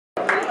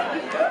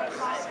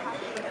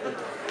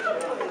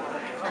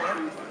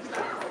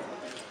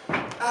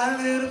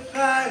lit a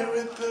fire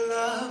with the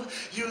love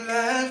you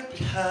left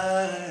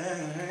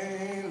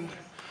behind,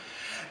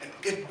 and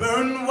it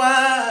burned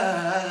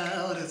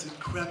wild as it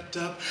crept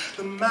up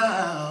the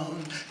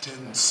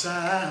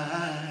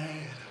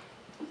mountainside.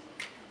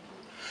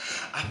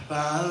 I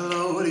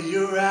followed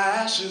your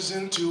ashes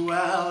into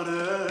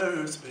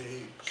outer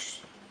space.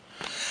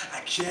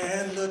 I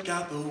can't look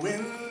out the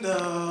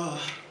window.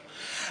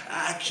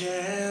 I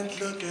can't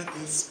look at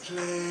this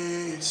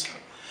place.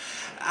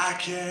 I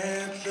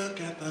can't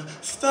look at the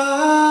stars.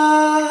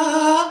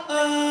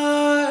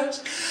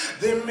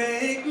 They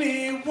make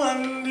me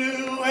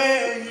wonder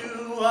where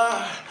you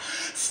are.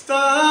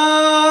 Stars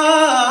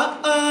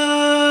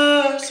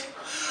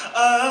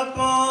up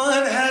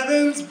on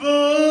heaven's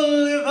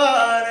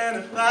boulevard. And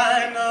if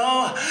I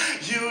know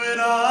you at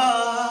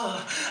all,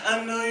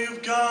 I know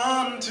you've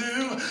gone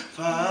too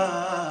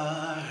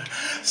far.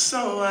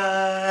 So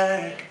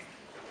I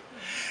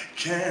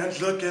can't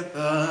look at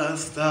the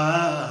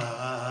stars.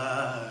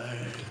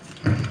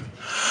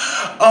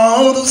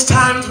 All those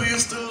times we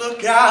used to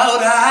look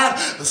out at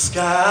the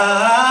sky,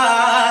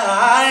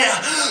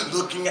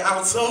 looking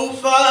out so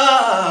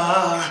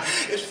far,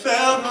 it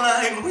felt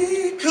like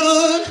we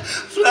could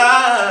fly.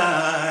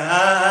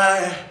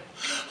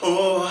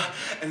 Oh,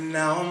 and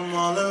now I'm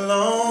all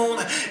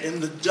alone in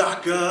the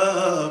dark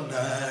of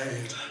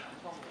night,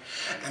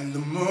 and the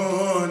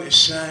moon is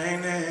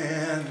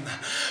shining,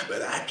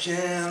 but I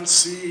can't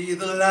see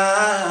the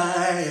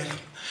light,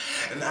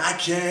 and I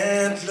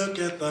can't look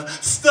at the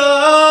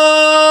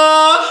stars.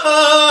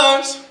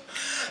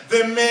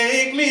 They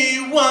make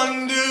me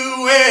wonder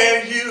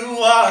where you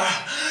are.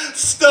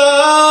 Stars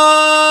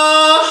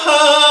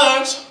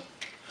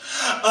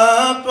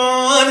up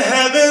on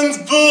heaven's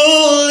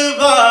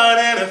boulevard,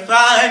 and if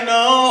I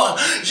know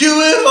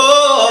you at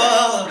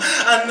all,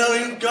 I know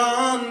you've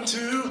gone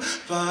too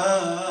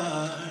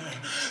far.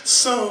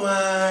 So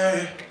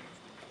I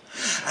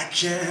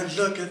can't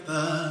look at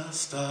the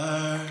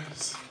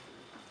stars.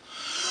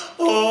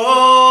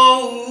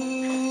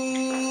 Oh.